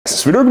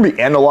this video, we're going to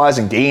be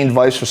analyzing dating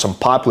advice for some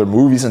popular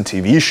movies and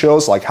TV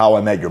shows like How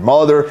I Met Your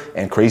Mother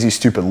and Crazy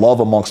Stupid Love,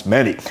 amongst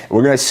many.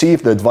 We're going to see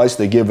if the advice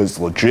they give is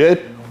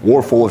legit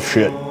or full of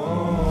shit.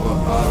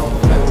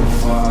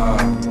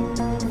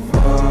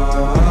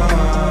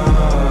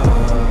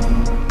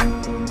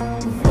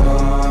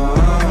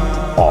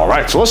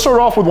 Alright, so let's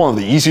start off with one of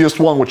the easiest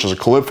one, which is a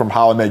clip from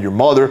How I Met Your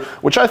Mother,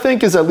 which I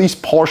think is at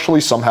least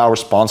partially somehow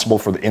responsible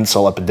for the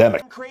incel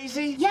epidemic.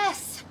 Crazy?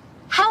 Yes.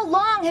 How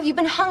long have you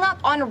been hung up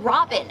on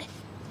Robin?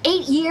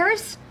 8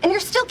 years? And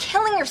you're still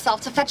killing yourself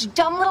to fetch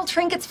dumb little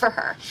trinkets for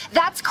her.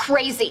 That's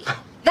crazy.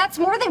 That's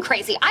more than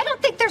crazy. I don't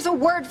think there's a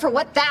word for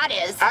what that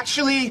is.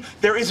 Actually,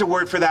 there is a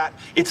word for that.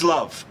 It's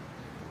love.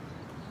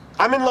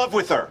 I'm in love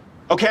with her,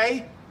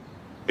 okay?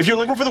 If you're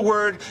looking for the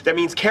word, that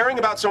means caring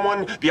about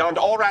someone beyond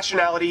all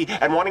rationality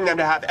and wanting them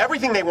to have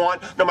everything they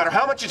want, no matter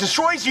how much it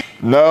destroys you.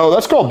 No,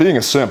 that's called being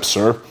a simp,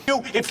 sir.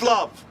 It's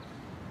love.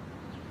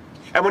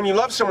 And when you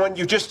love someone,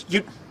 you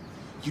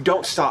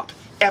don't stop,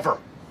 ever.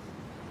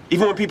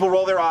 Even when people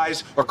roll their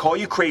eyes or call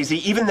you crazy,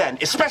 even then,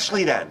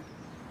 especially then,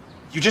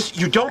 you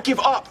don't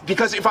give up.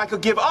 Because if I could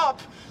give up,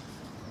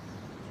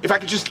 if I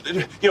could just,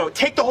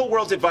 take the whole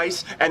world's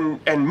advice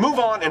and move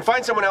on and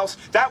find someone else,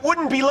 that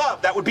wouldn't be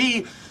love. That would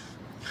be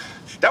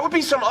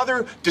some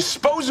other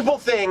disposable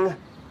thing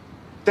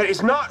that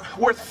is not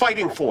worth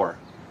fighting for.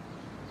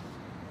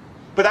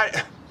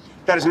 But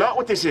that is not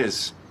what this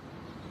is.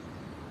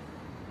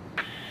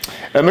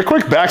 And the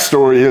quick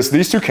backstory is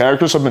these two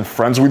characters have been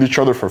friends with each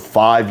other for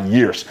 5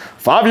 years.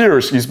 5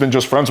 years he's been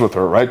just friends with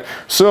her, right?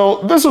 So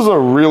this is a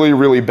really,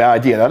 really bad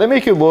idea. Now they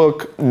make it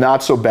look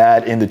not so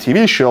bad in the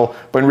TV show,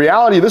 but in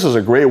reality this is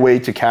a great way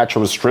to catch a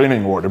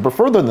restraining order. But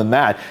further than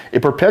that,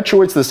 it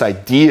perpetuates this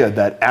idea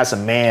that as a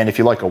man, if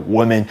you like a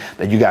woman,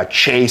 that you gotta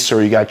chase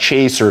her, you gotta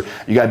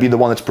be the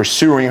one that's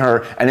pursuing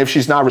her, and if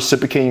she's not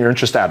reciprocating your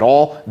interest at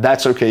all,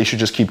 that's okay, you should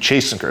just keep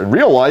chasing her. In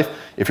real life,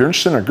 if you're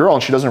interested in a girl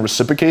and she doesn't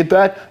reciprocate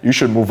that, you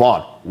should move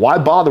on. Why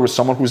bother with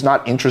someone who's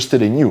not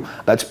interested in you?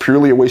 That's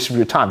purely a waste of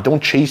your time.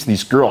 Don't chase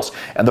these girls.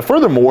 And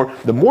furthermore,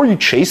 the more you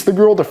chase the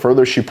girl, the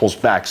further she pulls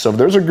back. So if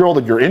there's a girl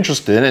that you're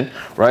interested in,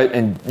 right,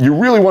 and you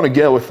really want to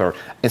get with her,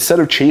 instead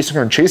of chasing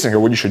her,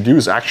 what you should do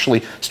is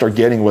actually start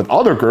getting with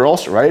other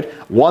girls, right?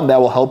 One, that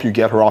will help you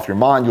get her off your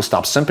mind. You'll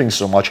stop simping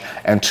so much.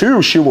 And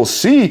two, she will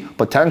see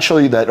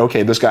potentially that,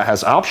 okay, this guy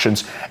has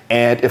options,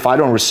 and if I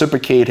don't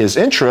reciprocate his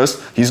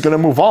interest, he's going to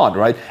move on,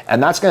 right?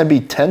 And that's going to be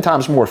 10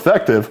 times more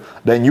effective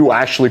than you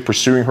actually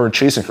pursuing her and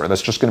chasing her.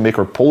 That's just going to make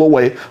her pull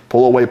away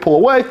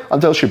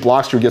until she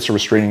blocks you or gets a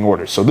restraining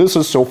order. So this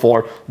is so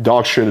far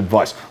dog shit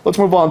advice. Let's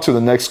move on to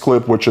the next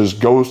clip, which is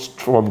Ghost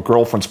from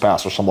Girlfriend's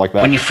Past or something like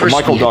that. When you first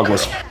Michael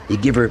Douglas. You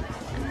give her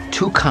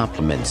 2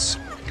 compliments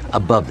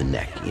above the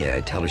neck.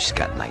 Yeah, tell her she's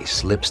got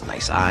nice lips,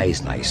 nice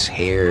eyes, nice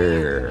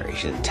hair,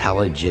 she's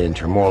intelligent,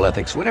 her moral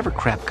ethics, whatever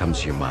crap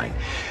comes to your mind.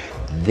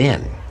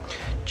 Then,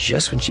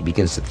 just when she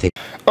begins to think.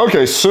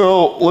 Okay,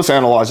 so let's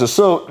analyze this.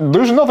 So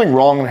there's nothing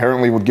wrong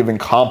inherently with giving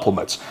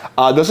compliments.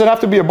 Does it have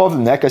to be above the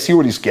neck? I see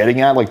what he's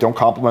getting at, like don't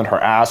compliment her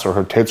ass or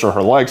her tits or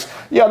her legs.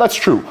 Yeah, that's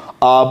true.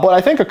 But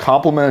I think a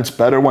compliment is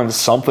better when it's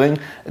something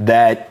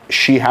that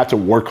she had to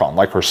work on,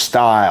 like her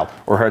style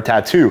or her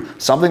tattoo,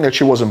 something that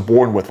she wasn't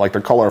born with, like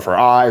the color of her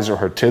eyes or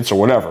her tits or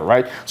whatever,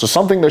 right? So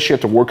something that she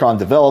had to work on,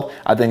 develop,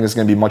 I think is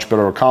going to be much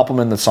better a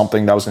compliment than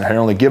something that was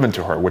inherently given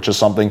to her, which is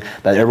something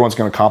that everyone's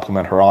going to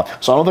compliment her on.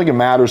 So I don't think it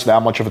matters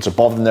that much if it's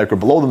above the neck or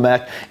below the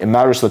neck. It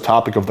matters the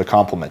topic of the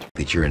compliment.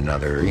 That you're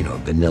another,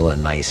 vanilla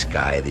nice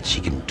guy that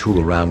she can tool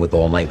around with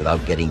all night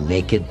without getting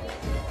naked.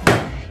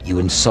 You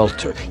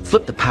insult her,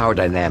 flip the power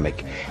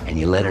dynamic, and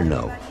you let her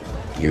know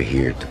you're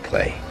here to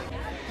play.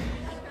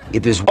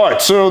 If there's... All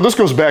right, so this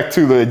goes back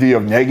to the idea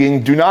of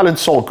negging. Do not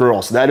insult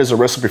girls. That is a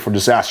recipe for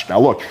disaster. Now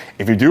look,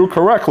 if you do it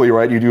correctly,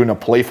 right, you do it in a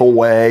playful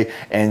way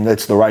and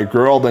it's the right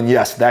girl, then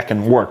yes, that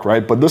can work,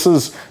 right? But this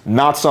is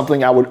not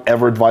something I would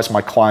ever advise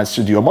my clients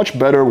to do. A much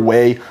better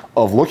way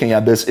of looking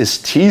at this is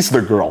tease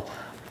the girl,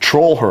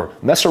 troll her,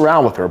 mess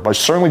around with her, but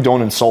certainly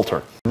don't insult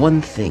her.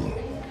 One thing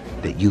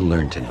that you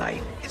learned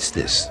tonight, it's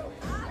this.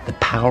 The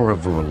power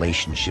of a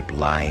relationship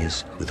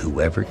lies with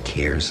whoever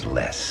cares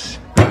less.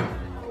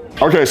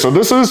 Okay, so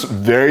this is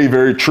very,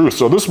 very true.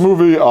 So this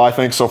movie, I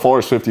think so far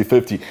is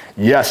 50-50.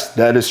 Yes,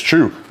 that is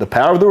true. The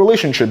power of the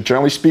relationship,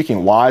 generally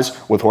speaking,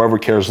 lies with whoever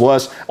cares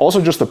less.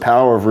 Also just the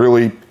power of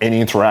really any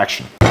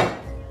interaction.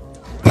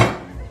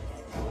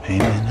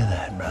 Amen to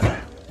that, brother.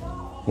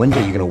 One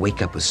day you're gonna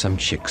wake up with some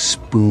chick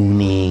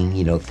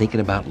spooning, thinking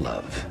about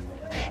love.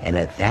 And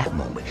at that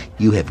moment,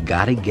 you have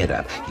got to get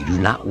up. You do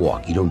not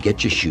walk. You don't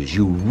get your shoes.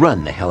 You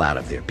run the hell out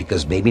of there.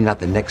 Because maybe not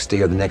the next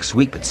day or the next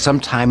week, but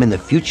sometime in the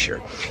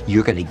future,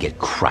 you're going to get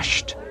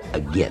crushed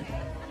again.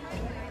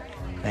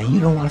 Now,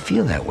 you don't want to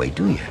feel that way,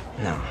 do you?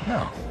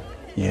 No.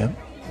 Yep.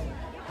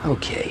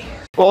 Okay.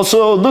 Well,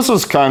 so this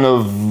is kind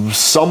of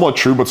somewhat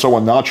true, but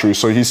somewhat not true.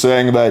 So he's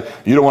saying that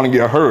you don't want to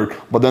get hurt,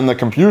 but then the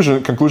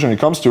conclusion he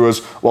comes to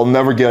is, well,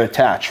 never get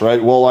attached,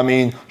 right? Well, I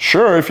mean,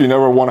 sure, if you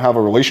never want to have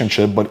a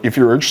relationship, but if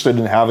you're interested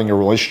in having a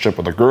relationship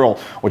with a girl,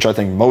 which I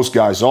think most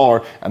guys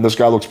are, and this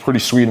guy looks pretty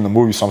sweet in the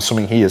movie, so I'm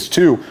assuming he is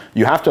too,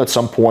 you have to at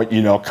some point,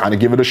 you know, kind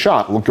of give it a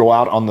shot. Go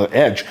out on the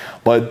edge.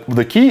 But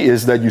the key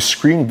is that you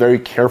screen very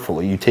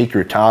carefully. You take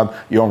your time,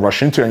 you don't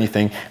rush into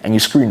anything, and you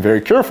screen very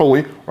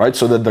carefully, right?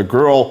 So that the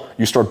girl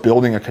you start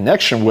building a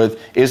connection with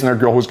isn't a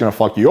girl who's going to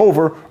fuck you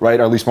over, right?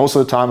 Or at least most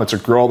of the time, it's a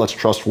girl that's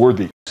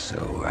trustworthy.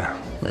 So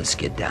let's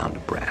get down to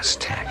brass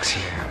tacks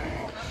here.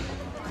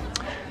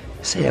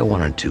 Say I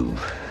wanted to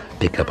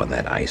pick up on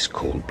that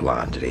ice-cold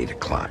blonde at 8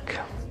 o'clock.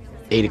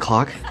 8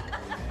 o'clock?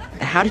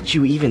 How did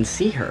you even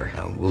see her?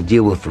 We'll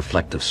deal with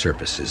reflective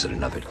surfaces at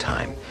another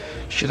time.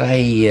 Should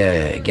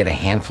I get a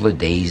handful of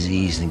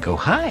daisies and go,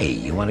 hi,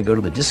 you want to go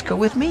to the disco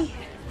with me?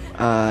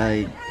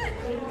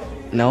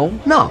 No.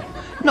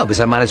 No,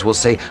 because I might as well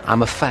say,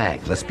 I'm a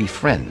fag, let's be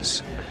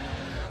friends.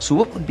 So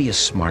what would be a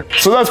smart...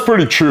 So that's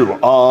pretty true.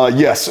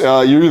 Yes,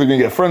 you're either going to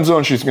get friend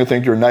zoned, she's going to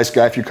think you're a nice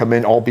guy if you come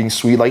in all being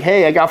sweet, like,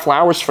 hey, I got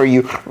flowers for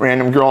you,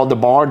 random girl at the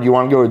bar, do you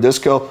want to go to a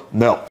disco?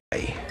 No.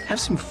 Hey, have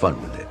some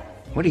fun with it.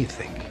 What do you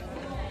think?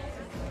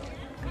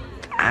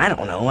 I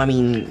don't know. I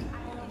mean,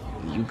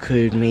 you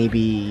could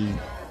maybe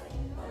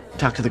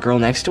talk to the girl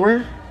next to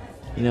her.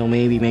 You know,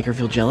 maybe make her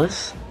feel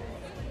jealous.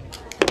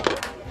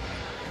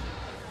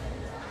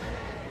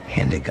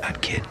 Hand to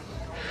God, kid.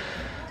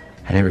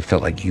 I never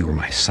felt like you were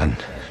my son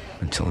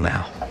until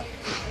now.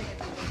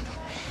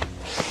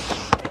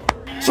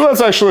 So that's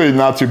actually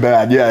not too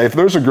bad. Yeah, if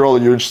there's a girl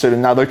that you're interested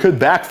in, now that could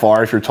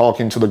backfire if you're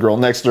talking to the girl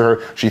next to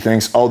her. She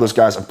thinks, oh, this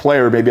guy's a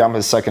player, maybe I'm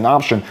his second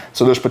option.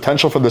 So there's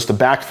potential for this to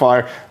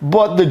backfire,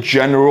 but the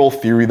general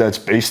theory that's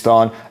based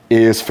on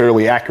is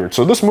fairly accurate.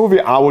 So this movie,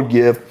 I would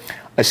give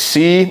a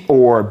C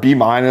or a B-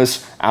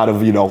 out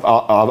of, you know,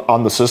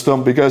 on the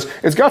system, because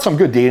it's got some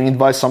good dating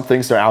advice. Some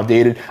things that are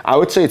outdated. I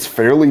would say it's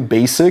fairly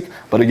basic,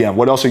 but again,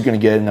 what else are you going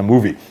to get in a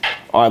movie?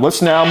 All right,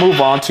 let's now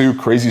move on to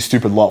Crazy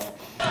Stupid Love.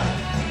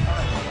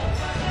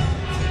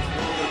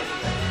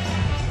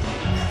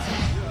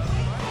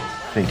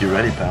 I think you're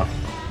ready, pal.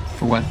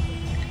 For what?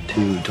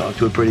 To talk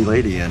to a pretty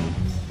lady and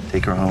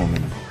take her home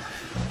and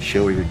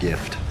show her your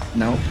gift.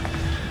 No,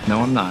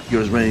 I'm not.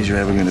 You're as ready as you're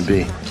ever gonna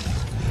be.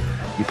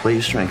 You play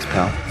your strengths,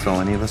 pal. That's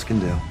all any of us can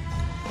do.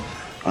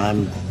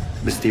 I'm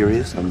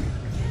mysterious. I'm,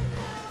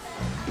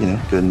 you know,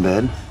 good in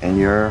bed. And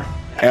you're...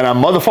 And I'm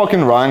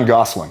motherfucking Ryan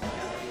Gosling.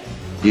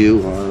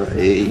 You are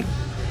a,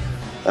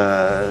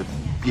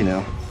 you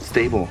know,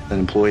 stable and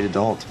employed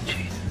adult.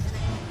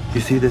 You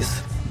see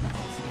this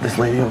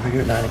lady over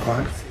here at 9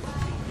 o'clock?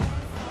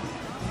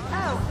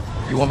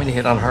 You want me to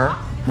hit on her?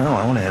 No,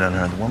 I want to hit on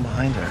her, the one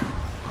behind her.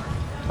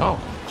 Oh.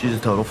 She's a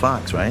total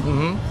fox, right?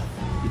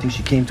 Mm-hmm. You think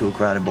she came to a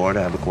crowded bar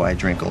to have a quiet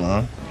drink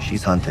alone?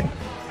 She's hunting.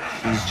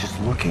 She's just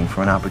looking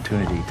for an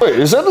opportunity. Wait,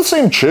 is that the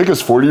same chick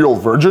as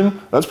 40-Year-Old Virgin?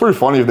 That's pretty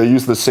funny if they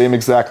use the same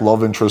exact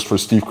love interest for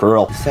Steve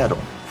Carell. Settle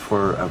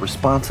for a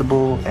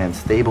responsible and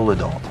stable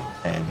adult.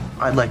 And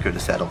I'd like her to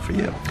settle for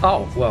you.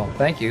 Oh, well,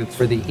 thank you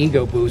for the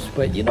ego boost,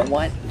 but you know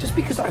what? Just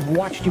because I've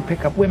watched you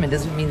pick up women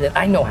doesn't mean that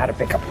I know how to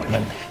pick up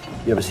women.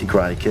 You ever see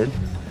Karate Kid?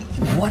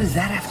 What does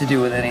that have to do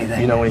with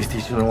anything? You know when he's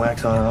teaching them to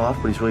wax on and off,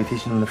 but he's really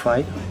teaching them to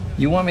fight?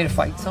 You want me to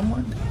fight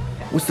someone?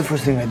 What's the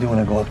first thing I do when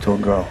I go up to a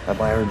girl? I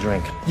buy her a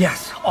drink.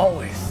 Yes,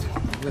 always.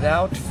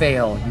 Without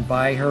fail, you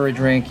buy her a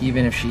drink,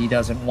 even if she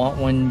doesn't want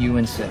one, you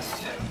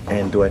insist.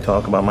 And do I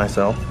talk about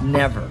myself?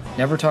 Never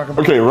talk about...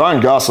 Okay,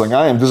 Ryan Gosling,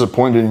 I am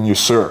disappointed in you,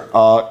 sir.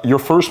 Your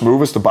first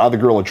move is to buy the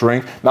girl a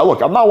drink. Now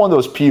look, I'm not one of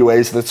those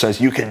PUAs that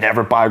says you can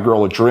never buy a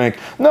girl a drink.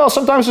 No,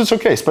 sometimes it's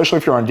okay, especially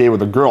if you're on a date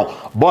with a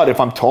girl. But if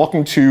I'm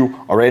talking to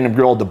a random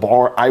girl at the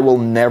bar, I will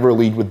never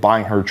lead with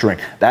buying her a drink.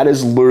 That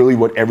is literally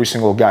what every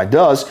single guy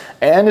does,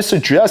 and it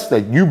suggests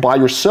that you by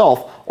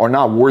yourself are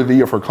not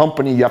worthy of her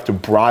company. You have to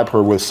bribe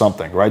her with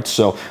something, right?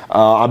 So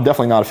I'm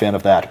definitely not a fan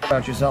of that.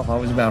 About yourself,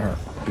 always about her.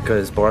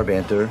 Because bar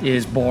banter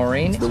is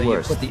boring, the so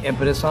worst. You put the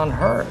impetus on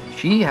her.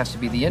 She has to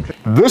be the interest.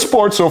 This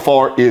part so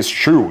far is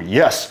true,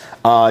 yes.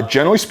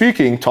 Generally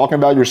speaking, talking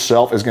about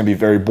yourself is going to be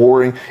very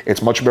boring.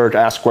 It's much better to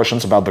ask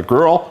questions about the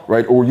girl,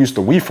 right? Or use the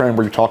we frame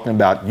where you're talking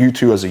about you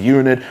two as a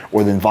unit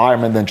or the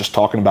environment than just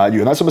talking about you.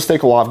 And that's a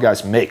mistake a lot of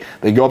guys make.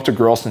 They go up to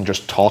girls and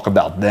just talk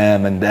about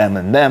them and them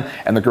and them.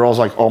 And the girl's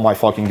like, oh my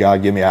fucking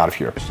God, get me out of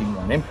here.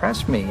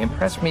 Impress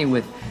me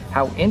with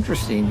how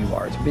interesting you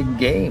are. It's a big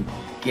game.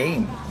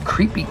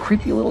 Creepy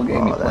little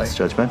game you play. That's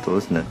judgmental,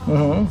 isn't it?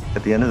 Mm-hmm.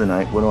 At the end of the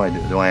night, what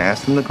do? Do I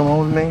ask them to come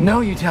home with me?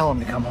 No, you tell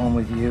them to come home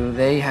with you.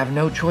 They have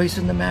no choice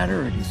in the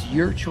matter. It is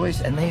your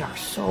choice, and they are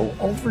so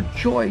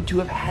overjoyed to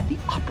have had the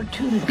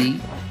opportunity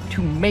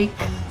to make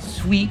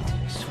sweet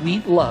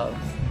love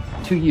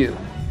to you.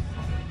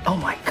 Oh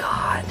my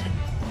God.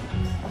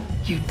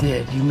 You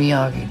did. You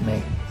Miyagi'd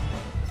me.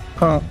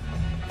 Huh.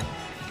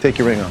 Take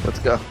your ring off. Let's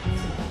go.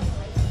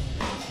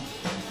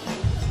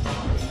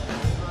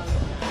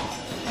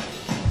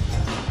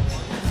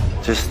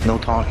 Just no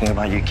talking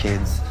about your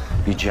kids,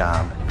 Your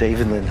job.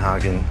 David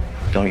Lindhagen,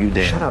 don't you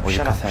dare. Shut up, Or your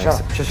shut up, pathetic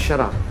shut up. Just shut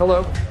up.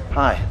 Hello?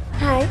 Hi.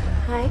 Hi.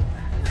 Hi.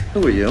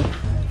 Who are you?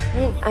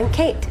 Hey, I'm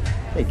Kate.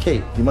 Hey,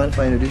 Kate, you mind if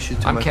I introduce you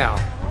to I'm my... Cal.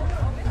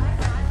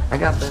 I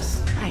got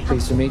this. Hi.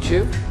 Pleased to meet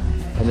you.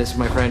 And this is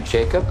my friend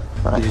Jacob.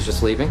 Hi. He's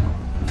just leaving.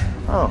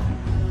 Oh,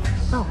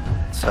 Oh.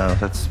 so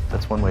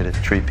that's one way to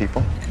treat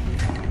people.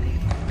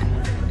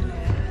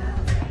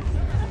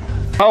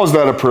 How's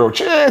that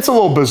approach? It's a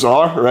little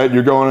bizarre, right?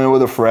 You're going in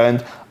with a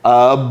friend,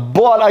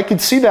 but I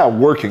could see that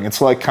working.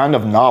 It's like kind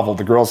of novel.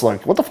 The girl's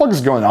like, what the fuck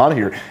is going on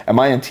here? Am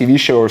I in a TV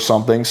show or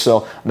something?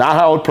 So not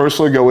how I would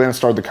personally go in and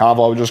start the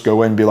convo. I would just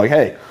go in and be like,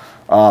 hey,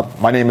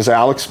 my name is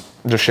Alex.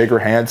 Just shake her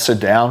hand, sit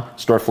down,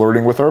 start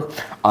flirting with her.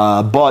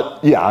 But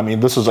yeah, I mean,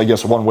 this is, I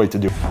guess, one way to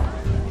do it.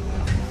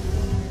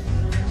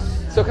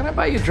 So can I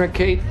buy you a drink,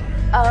 Kate?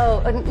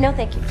 Oh, no,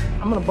 thank you.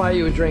 I'm gonna buy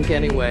you a drink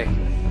anyway.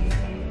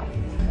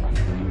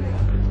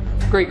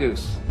 Grey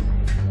Goose.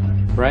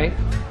 Right?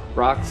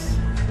 Rocks,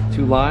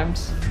 2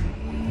 limes.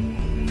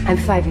 I'm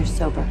 5 years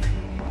sober.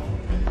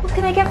 What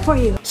can I get for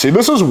you? See,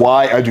 this is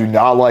why I do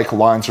not like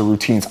lines or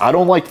routines. I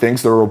don't like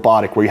things that are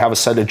robotic, where you have a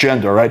set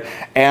agenda, right?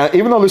 And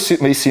even though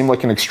this may seem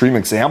like an extreme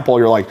example,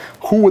 you're like,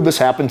 who would this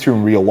happen to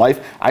in real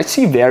life? I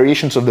see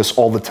variations of this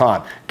all the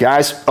time.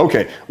 Guys,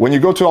 okay, when you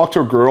go talk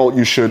to a girl,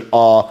 you should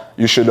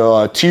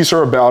tease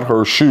her about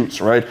her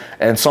shoes, right?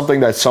 And something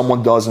that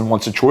someone does in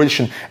one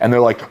situation, and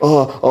they're like,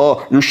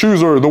 your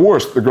shoes are the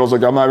worst. The girl's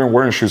like, I'm not even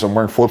wearing shoes, I'm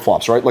wearing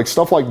flip-flops, right? Like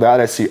stuff like that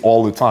I see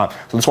all the time.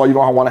 So that's why you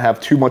don't want to have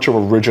too much of a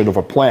rigid of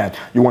a plan.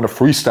 You want to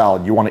freestyle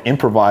it, you want to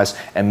improvise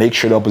and make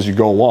shit up as you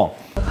go along.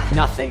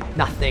 Nothing.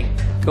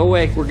 Go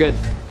away, we're good.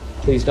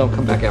 Please don't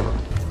come back ever.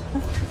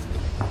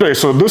 Okay,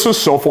 so this is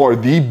so far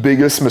the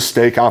biggest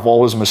mistake out of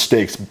all his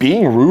mistakes.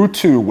 Being rude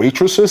to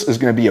waitresses is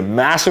going to be a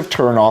massive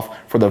turnoff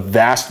for the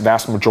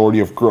vast majority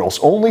of girls.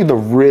 Only the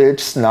rich,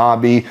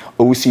 snobby,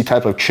 OC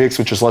type of chicks,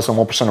 which is less than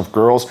 1% of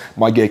girls,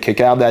 might get a kick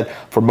out of that.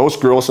 For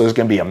most girls, it's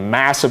going to be a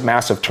massive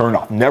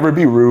turnoff. Never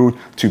be rude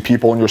to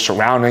people in your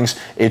surroundings.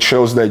 It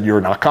shows that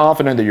you're not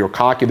confident, that you're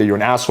cocky, that you're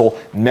an asshole.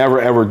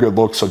 Never ever a good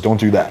look, so don't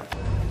do that.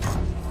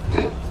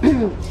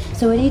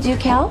 So what do you do,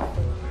 Cal?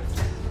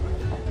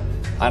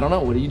 I don't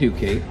know. What do you do,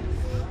 Kate?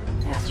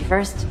 I asked you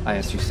first. I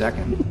asked you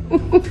second.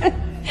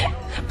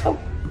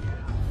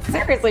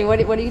 Seriously, what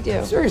do you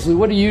do? Seriously,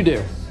 what do you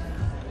do?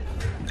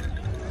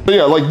 But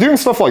yeah, like doing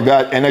stuff like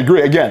that, and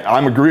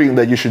I'm agreeing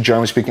that you should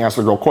generally speaking ask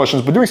the girl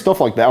questions, but doing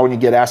stuff like that when you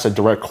get asked a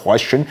direct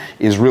question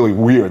is really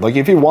weird. Like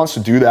if he wants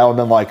to do that and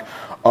then like,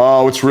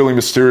 oh, it's really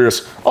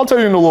mysterious, I'll tell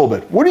you in a little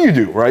bit. What do you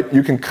do, right?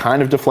 You can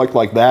kind of deflect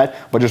like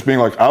that, but just being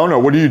like, I don't know,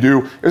 what do you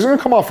do? It's gonna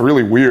come off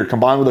really weird,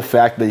 combined with the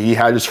fact that he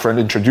had his friend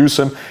introduce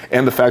him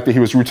and the fact that he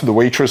was rude to the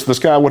waitress. This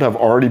guy would have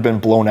already been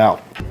blown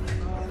out.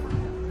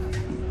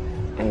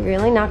 Are you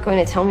really not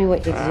going to tell me what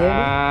you do?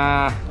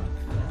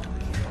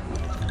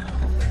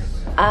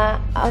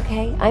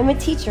 Okay, I'm a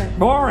teacher.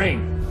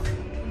 Boring.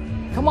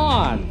 Come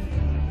on.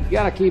 You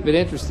gotta keep it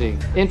interesting.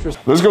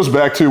 This goes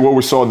back to what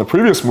we saw in the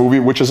previous movie,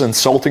 which is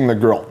insulting the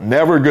girl.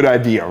 Never a good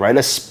idea, right?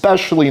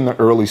 Especially in the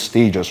early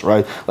stages,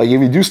 right? Like if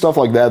you do stuff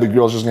like that, the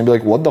girl's just gonna be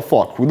like, what the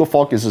fuck? Who the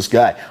fuck is this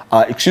guy?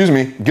 Excuse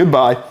me,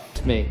 goodbye.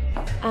 It's me.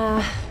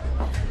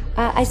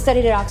 I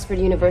studied at Oxford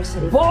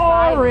University for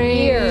Boring. 5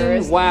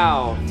 years.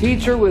 Wow.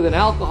 Teacher with an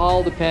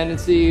alcohol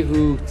dependency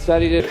who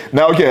studied it.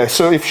 Now, okay,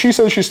 so if she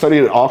says she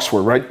studied at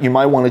Oxford, right, you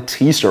might want to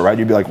tease her, right?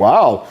 You'd be like,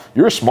 wow,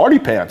 you're a smarty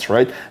pants,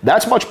 right?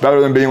 That's much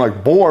better than being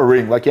like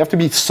boring. Like you have to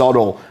be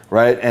subtle,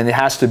 right? And it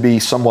has to be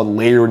somewhat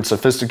layered and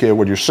sophisticated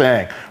what you're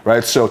saying,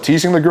 right? So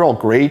teasing the girl,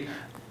 great.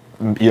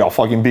 You know,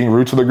 fucking being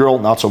rude to the girl,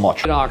 not so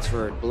much. At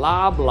Oxford,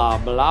 blah, blah,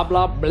 blah,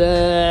 blah,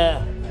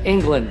 blah.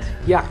 England,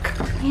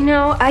 yuck. You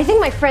know, I think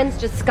my friends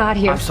just got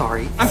here. I'm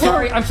sorry.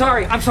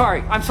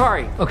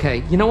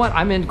 Okay, you know what?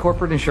 I'm in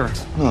corporate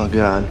insurance. Oh,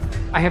 God.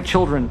 I have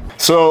children.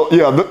 So,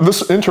 yeah,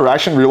 this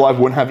interaction in real life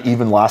wouldn't have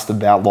even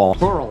lasted that long.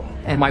 Plural.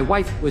 And my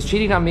wife was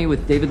cheating on me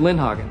with David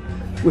Lindhagen,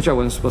 which I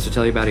wasn't supposed to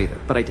tell you about either,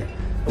 but I did.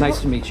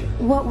 Nice to meet you.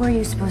 What were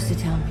you supposed to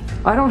tell me?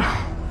 I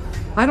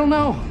don't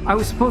know. I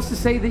was supposed to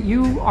say that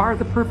you are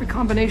the perfect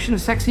combination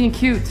of sexy and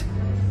cute,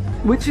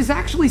 which is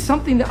actually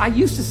something that I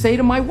used to say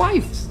to my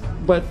wife.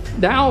 But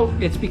now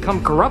it's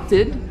become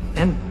corrupted,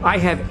 and I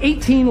have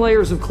 18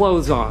 layers of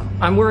clothes on.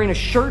 I'm wearing a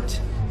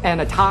shirt and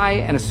a tie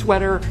and a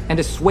sweater and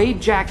a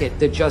suede jacket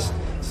that just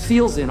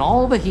seals in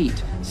all the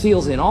heat,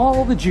 seals in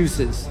all the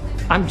juices.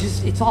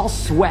 It's all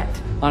sweat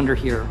under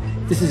here.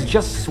 This is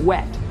just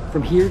sweat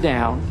from here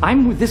down.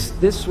 I'm with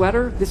this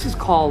sweater. This is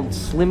called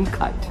Slim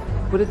Cut,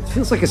 but it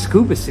feels like a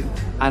scuba suit.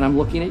 And I'm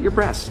looking at your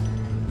breast.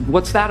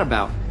 What's that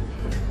about?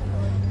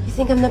 You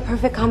think I'm the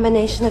perfect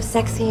combination of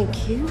sexy and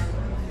cute?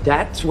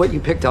 That's what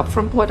you picked up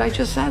from what I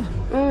just said?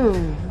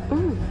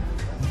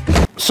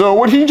 So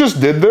what he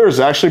just did there is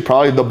actually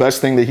probably the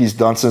best thing that he's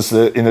done since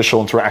the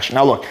initial interaction.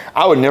 Now look,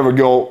 I would never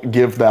go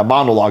give that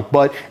monologue,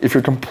 but if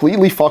you're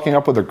completely fucking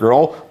up with a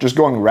girl, just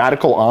going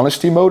radical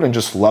honesty mode and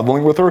just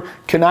leveling with her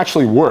can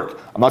actually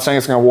work. I'm not saying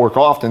it's gonna work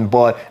often,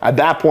 but at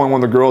that point when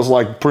the girl's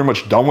like pretty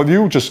much done with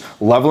you, just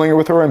leveling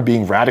with her and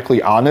being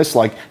radically honest,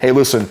 like, hey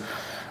listen,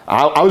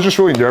 I was just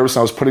really nervous and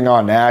I was putting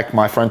on an act.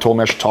 My friend told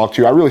me I should talk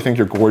to you. I really think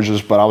you're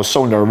gorgeous, but I was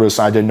so nervous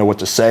I didn't know what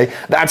to say.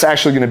 That's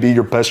actually going to be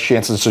your best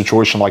chance in a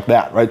situation like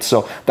that, right?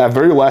 So that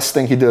very last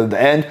thing he did at the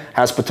end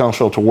has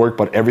potential to work,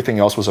 but everything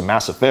else was a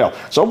massive fail.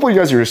 So hopefully you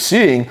guys are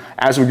seeing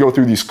as we go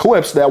through these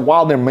clips that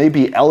while there may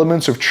be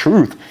elements of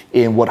truth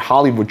in what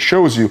Hollywood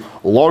shows you,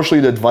 largely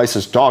the advice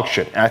is dog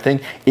shit. And I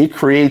think it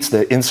creates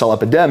the incel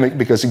epidemic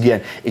because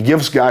again, it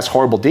gives guys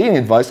horrible dating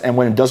advice, and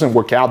when it doesn't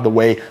work out the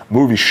way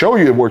movies show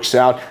you it works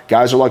out,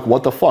 guys are like,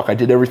 what the fuck? I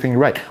did everything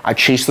right. I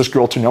chased this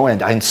girl to no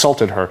end. I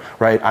insulted her,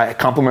 right? I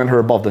complimented her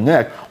above the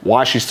neck.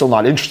 Why she's still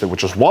not interested?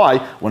 Which is why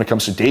when it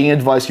comes to dating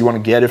advice, you want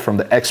to get it from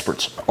the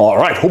experts. All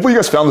right, hopefully you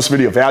guys found this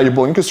video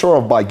valuable. You can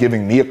start off by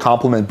giving me a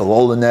compliment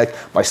below the neck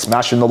by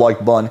smashing the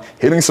like button,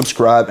 hitting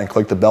subscribe, and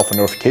click the bell for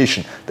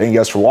notification. Thank you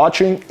guys for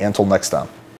watching, and until next time.